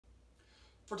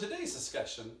For today's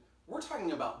discussion, we're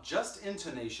talking about just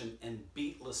intonation and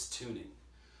beatless tuning.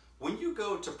 When you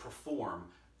go to perform,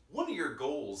 one of your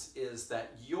goals is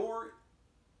that your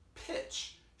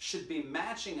pitch should be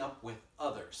matching up with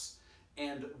others.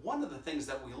 And one of the things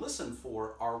that we listen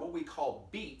for are what we call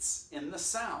beats in the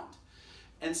sound.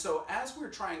 And so as we're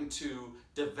trying to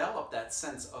develop that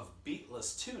sense of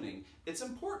beatless tuning, it's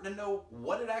important to know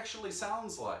what it actually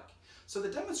sounds like. So the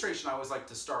demonstration I always like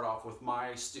to start off with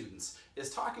my students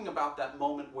is talking about that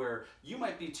moment where you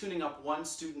might be tuning up one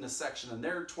student in a section and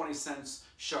they're 20 cents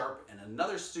sharp and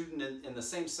another student in the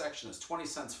same section is 20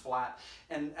 cents flat.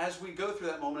 And as we go through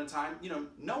that moment in time,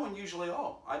 no one usually,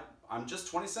 I'm just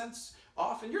 20 cents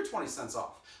off and you're 20 cents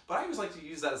off. But I always like to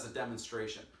use that as a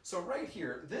demonstration. So right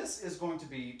here, this is going to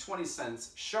be 20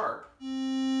 cents sharp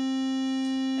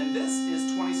and this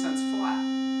is 20 cents flat.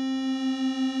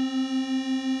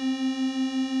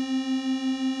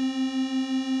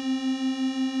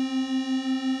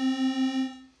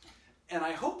 And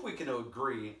I hope we can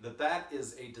agree that that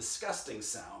is a disgusting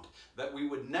sound that we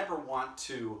would never want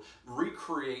to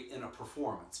recreate in a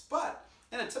performance. But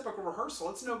in a typical rehearsal,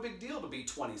 it's no big deal to be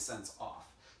 20 cents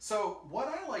off. So what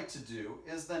I like to do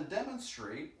is then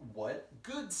demonstrate what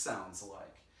good sounds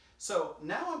like. So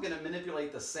now I'm going to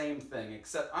manipulate the same thing,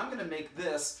 except I'm going to make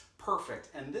this perfect,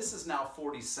 and this is now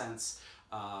 40 cents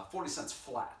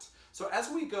flat. So as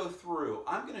we go through,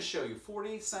 I'm going to show you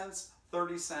 40 cents,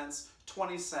 30 cents,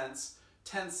 20 cents,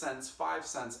 10 cents, 5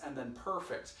 cents, and then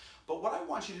perfect. But what I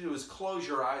want you to do is close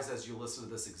your eyes as you listen to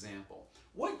this example.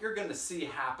 What you're going to see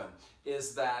happen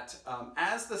is that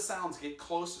as the sounds get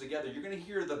closer together, you're going to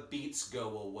hear the beats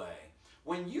go away.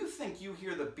 When you think you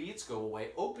hear the beats go away,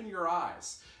 open your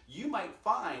eyes. You might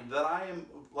find that I am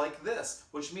like this,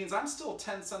 which means I'm still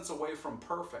 10 cents away from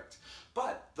perfect.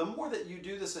 But the more that you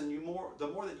do this and the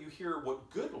more that you hear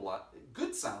what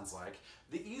good sounds like,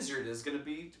 the easier it is going to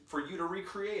be for you to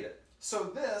recreate it. So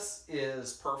this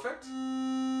is perfect.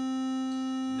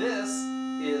 This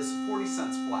is 40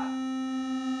 cents flat.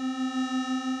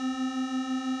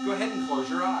 Go ahead and close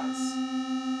your eyes.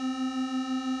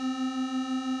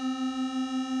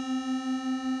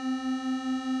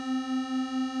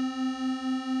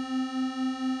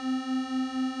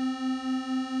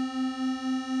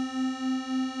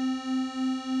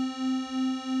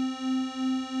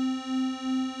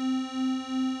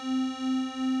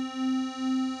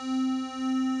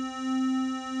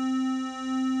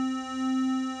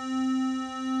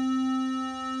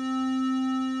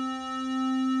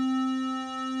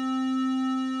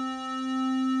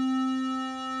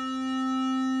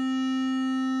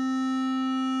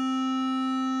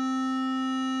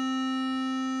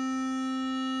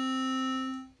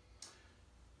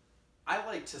 I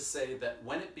like to say that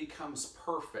when it becomes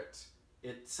perfect,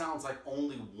 it sounds like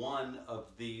only one of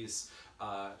these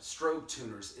strobe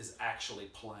tuners is actually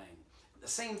playing. The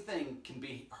same thing can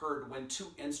be heard when two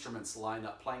instruments line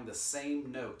up playing the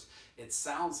same note. It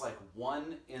sounds like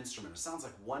one instrument, it sounds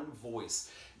like one voice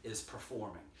is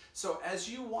performing. So as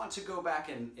you want to go back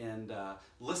and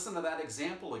listen to that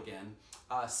example again,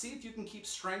 see if you can keep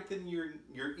strengthening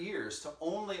your ears to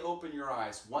only open your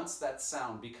eyes once that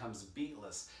sound becomes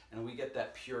beatless and we get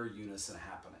that pure unison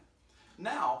happening.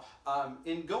 Now,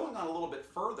 in going on a little bit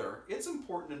further, it's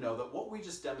important to know that what we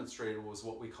just demonstrated was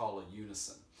what we call a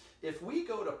unison. If we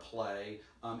go to play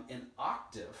an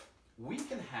octave, we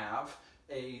can have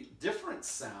a different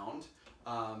sound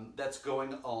that's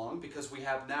going along because we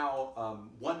have now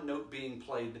one note being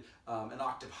played an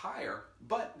octave higher,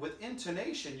 but with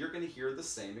intonation, you're going to hear the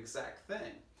same exact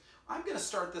thing. I'm going to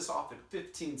start this off at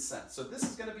 15 cents. So this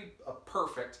is going to be a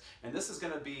perfect, and this is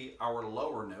going to be our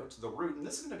lower note, the root, and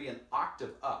this is going to be an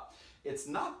octave up. It's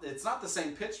not the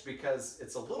same pitch because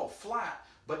it's a little flat,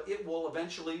 but it will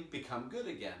eventually become good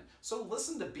again. So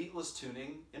listen to beatless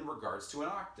tuning in regards to an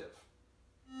octave.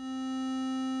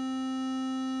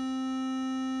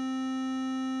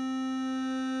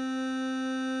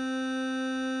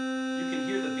 You can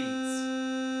hear the beats.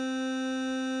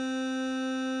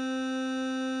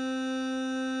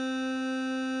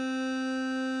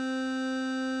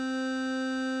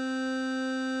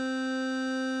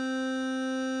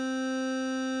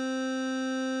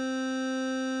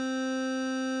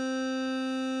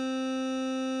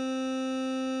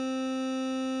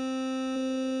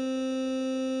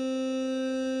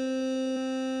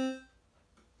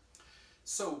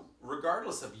 So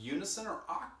regardless of unison or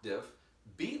octave,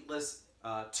 beatless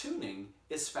tuning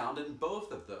is found in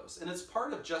both of those. And it's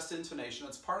part of just intonation,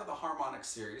 it's part of the harmonic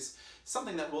series,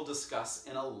 something that we'll discuss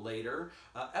in a later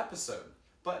episode.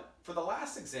 But for the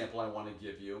last example I want to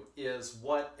give you is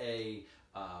what a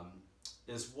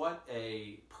is what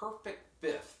a perfect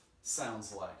fifth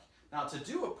sounds like. Now, to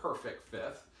do a perfect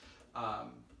fifth,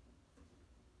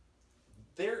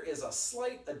 there is a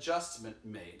slight adjustment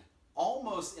made,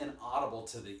 almost inaudible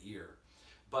to the ear.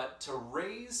 But to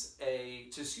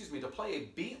play a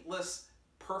beatless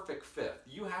perfect fifth,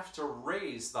 you have to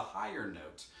raise the higher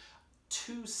note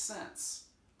 2 cents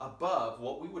above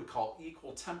what we would call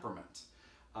equal temperament.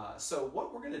 So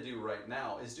what we're going to do right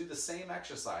now is do the same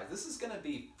exercise. This is going to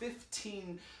be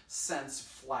 15 cents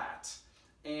flat.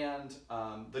 And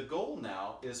the goal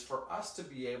now is for us to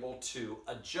be able to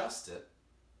adjust it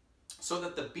so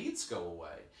that the beats go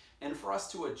away. And for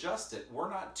us to adjust it, we're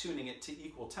not tuning it to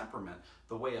equal temperament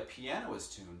the way a piano is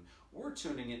tuned. We're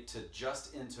tuning it to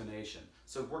just intonation.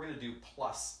 So we're going to do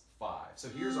 +5. So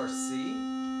here's our C.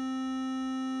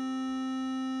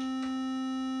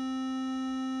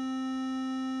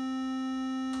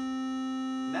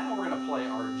 Now we're going to play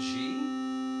our G,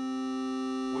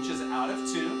 which is out of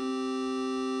tune.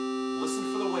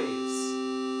 Listen for the waves.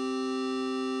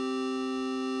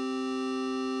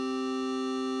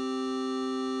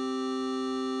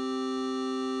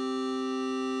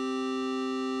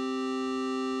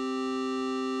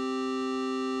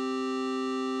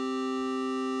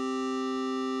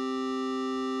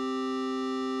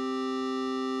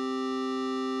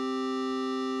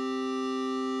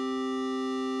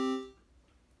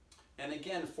 And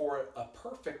again, for a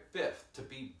perfect fifth to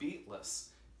be beatless,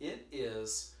 it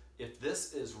is, if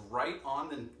this is right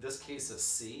on, in this case a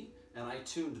C, and I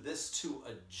tuned this to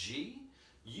a G,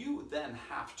 you then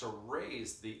have to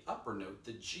raise the upper note,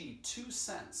 the G, 2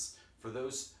 cents for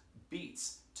those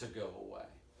beats to go away.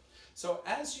 So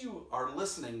as you are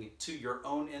listening to your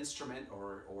own instrument,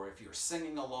 or if you're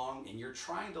singing along and you're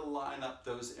trying to line up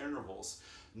those intervals,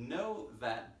 know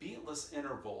that beatless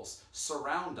intervals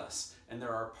surround us, and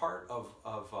they're a part of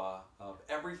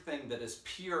everything that is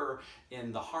pure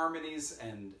in the harmonies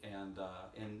and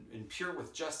pure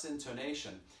with just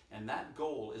intonation. And that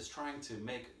goal is trying to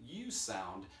make you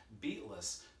sound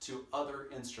beatless to other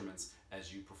instruments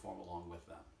as you perform along with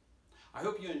them. I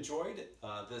hope you enjoyed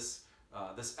this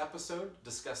episode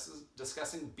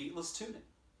discussing beatless tuning.